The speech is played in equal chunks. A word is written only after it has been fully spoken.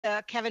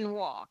Kevin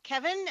Waugh.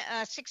 Kevin,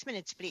 6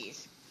 minutes,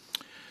 please.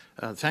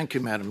 Thank you,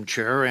 Madam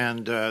Chair,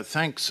 and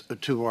thanks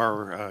to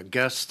our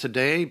guests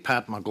today,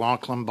 Pat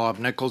McLaughlin, Bob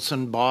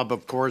Nicholson. Bob,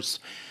 of course,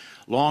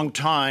 long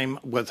time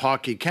with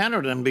Hockey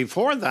Canada, and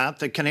before that,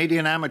 the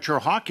Canadian Amateur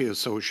Hockey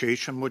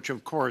Association, which,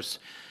 of course,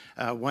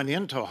 went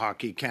into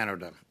Hockey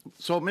Canada.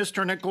 So,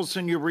 Mr.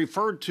 Nicholson, you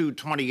referred to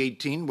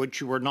 2018,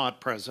 which you were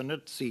not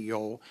president,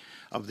 CEO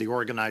of the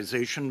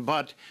organization,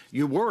 but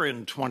you were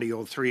in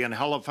 2003 in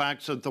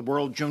Halifax at the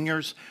World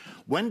Juniors.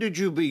 When did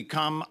you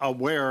become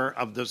aware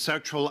of the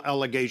sexual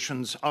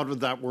allegations out of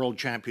that World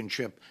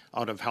Championship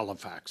out of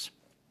Halifax?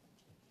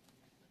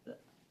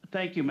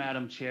 Thank you,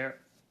 Madam Chair,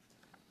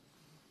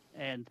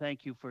 and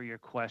thank you for your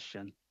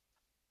question.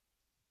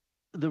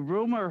 The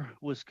rumor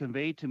was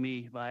conveyed to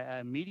me by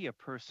a media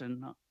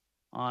person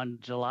on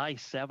July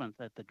 7th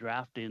at the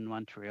draft in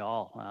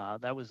Montreal.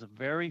 That was the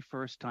very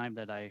first time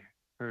that I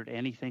heard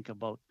anything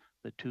about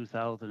the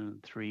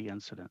 2003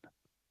 incident.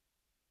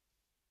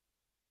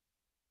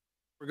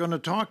 We're going to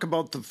talk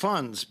about the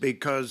funds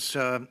because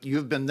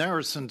you've been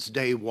there since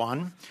day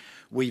one.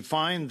 We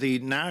find the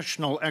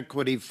National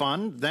Equity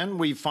Fund, then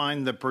we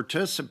find the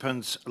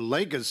Participants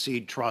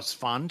Legacy Trust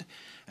Fund,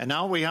 and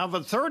now we have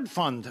a third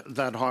fund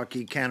that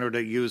Hockey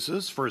Canada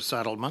uses for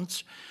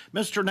settlements.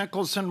 Mr.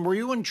 Nicholson, were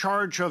you in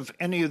charge of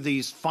any of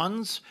these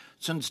funds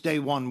since day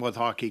one with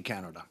Hockey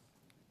Canada?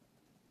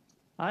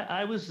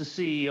 I was the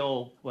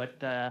CEO, but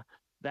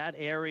that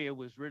area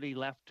was really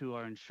left to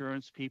our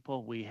insurance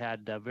people. We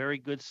had very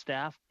good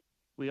staff.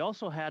 We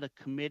also had a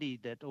committee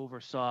that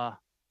oversaw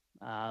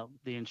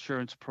the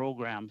insurance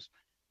programs,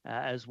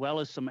 as well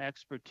as some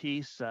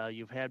expertise.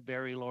 You've had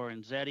Barry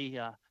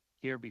Lorenzetti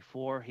here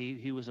before.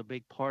 He was a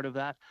big part of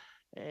that.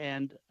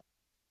 And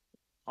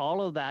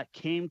all of that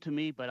came to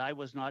me, but I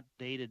was not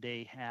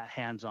day-to-day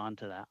hands-on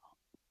to that.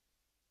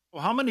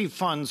 Well, how many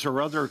funds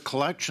or other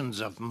collections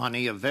of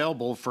money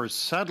available for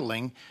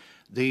settling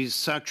these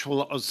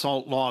sexual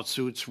assault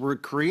lawsuits were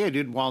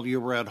created while you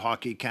were at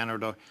Hockey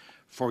Canada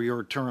for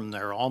your term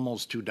there,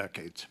 almost 2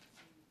 decades?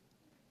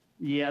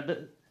 Yeah,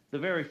 the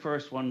very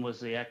first one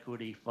was the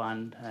Equity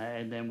Fund,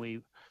 and then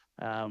we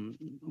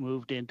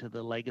moved into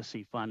the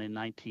Legacy Fund in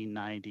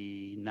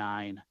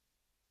 1999.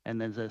 And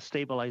then the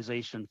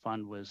Stabilization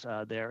Fund was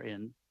there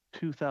in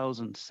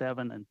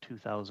 2007 and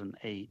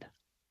 2008.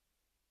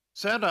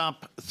 Set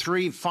up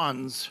 3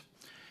 funds,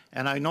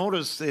 and I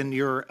noticed in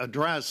your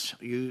address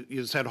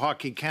you said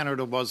Hockey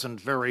Canada wasn't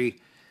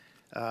very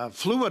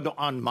fluid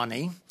on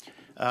money.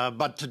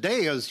 But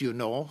today, as you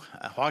know,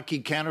 Hockey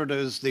Canada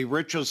is the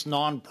richest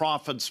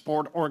non-profit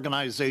sport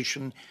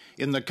organization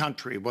in the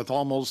country with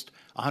almost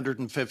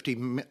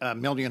 $150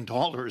 million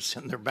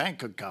in their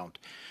bank account.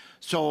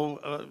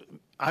 So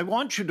I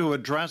want you to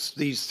address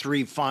these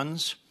 3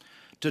 funds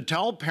to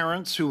tell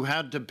parents who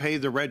had to pay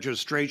the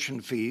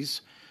registration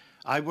fees,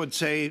 I would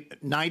say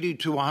 90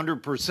 to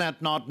 100%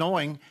 not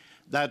knowing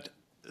that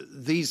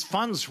these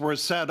funds were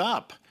set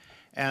up,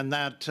 and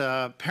that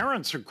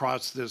parents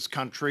across this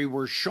country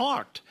were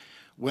shocked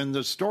when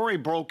the story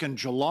broke in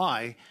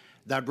July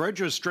that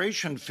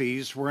registration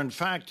fees were in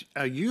fact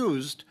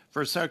used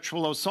for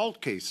sexual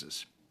assault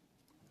cases.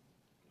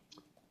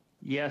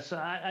 Yes,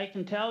 I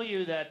can tell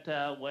you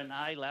that when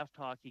I left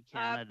Hockey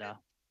Canada,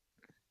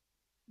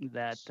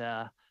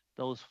 that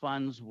those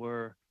funds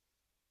were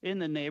in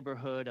the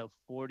neighborhood of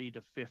 $40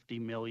 to $50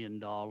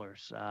 million.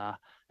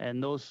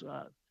 And those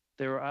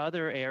there are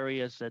other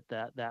areas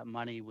that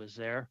money was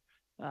there.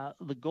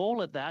 The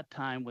goal at that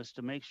time was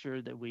to make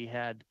sure that we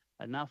had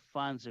enough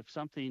funds if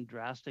something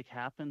drastic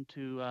happened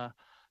to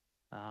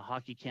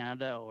Hockey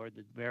Canada or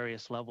the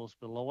various levels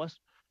below us.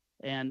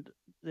 And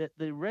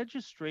the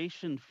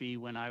registration fee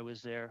when I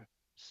was there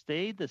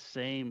stayed the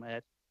same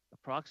at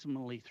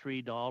approximately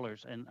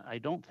 $3, and I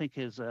don't think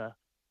has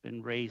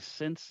been raised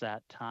since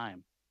that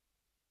time.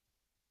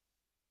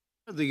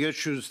 One of the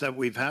issues that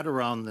we've had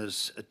around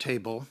this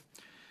table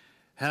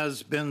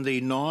has been the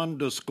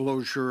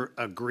non-disclosure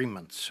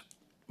agreements.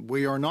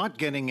 We are not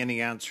getting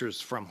any answers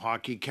from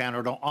Hockey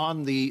Canada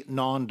on the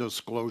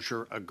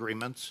non-disclosure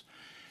agreements.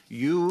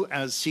 You,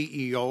 as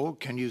CEO,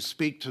 can you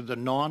speak to the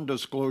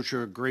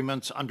non-disclosure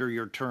agreements under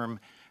your term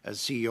as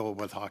CEO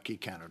with Hockey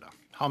Canada?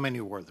 How many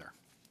were there?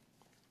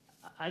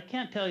 I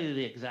can't tell you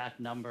the exact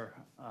number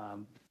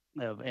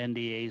of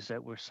NDAs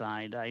that were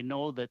signed. I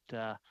know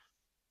that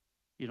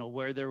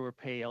where there were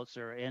payouts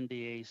or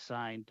NDAs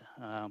signed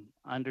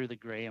under the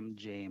Graham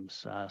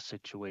James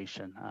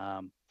situation,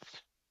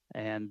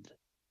 and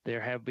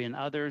there have been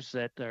others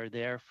that are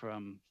there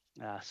from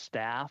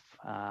staff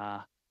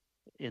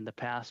in the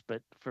past,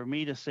 but for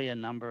me to say a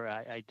number,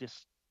 I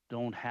just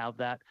don't have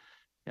that.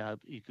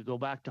 You could go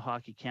back to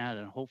Hockey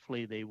Canada and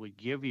hopefully they would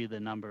give you the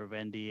number of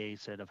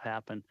NDAs that have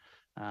happened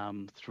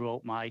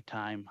throughout my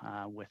time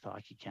with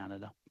Hockey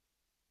Canada.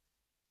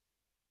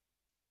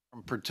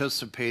 From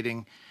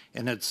participating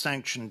in its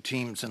sanctioned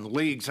teams and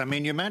leagues. I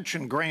mean, you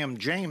mentioned Graham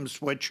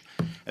James, which,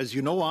 as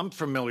you know, I'm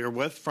familiar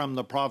with from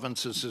the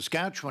province of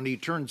Saskatchewan. He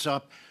turns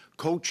up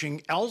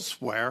coaching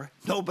elsewhere.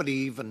 Nobody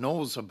even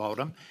knows about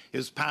him,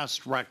 his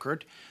past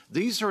record.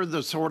 These are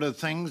the sort of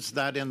things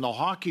that in the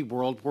hockey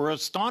world we're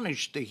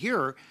astonished to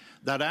hear,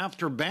 that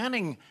after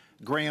banning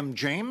Graham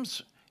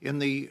James in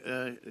the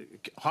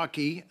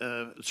hockey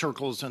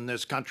circles in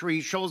this country,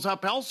 he shows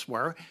up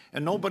elsewhere,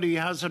 and nobody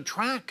has a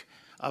track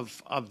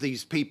of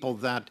these people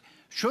that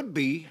should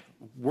be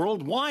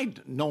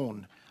worldwide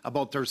known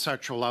about their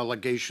sexual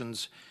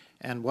allegations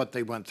and what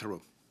they went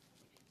through.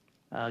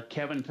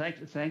 Kevin,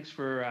 thanks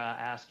for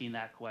asking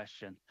that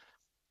question.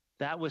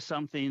 That was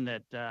something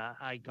that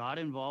I got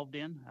involved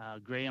in.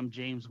 Graham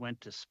James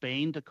went to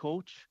Spain to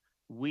coach.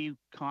 We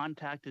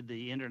contacted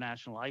the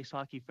International Ice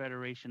Hockey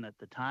Federation at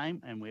the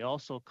time, and we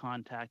also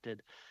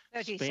contacted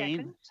 30 Spain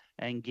seconds.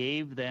 and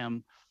gave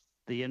them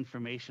the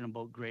information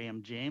about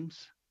Graham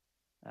James.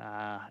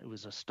 It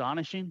was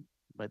astonishing,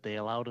 but they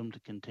allowed him to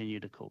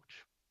continue to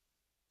coach.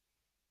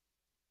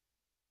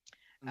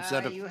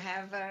 You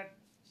have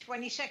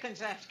 20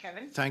 seconds left,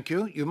 Kevin. Thank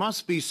you. You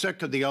must be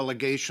sick of the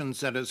allegations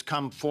that has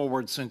come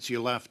forward since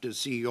you left as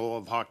CEO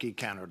of Hockey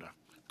Canada.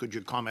 Could you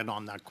comment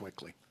on that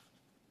quickly?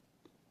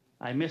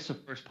 I missed the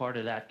first part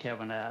of that,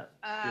 Kevin.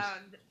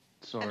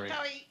 Sorry.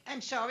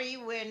 I'm sorry.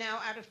 We're now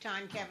out of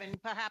time, Kevin.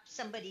 Perhaps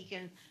somebody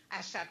can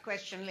ask that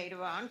question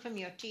later on from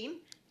your team.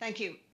 Thank you.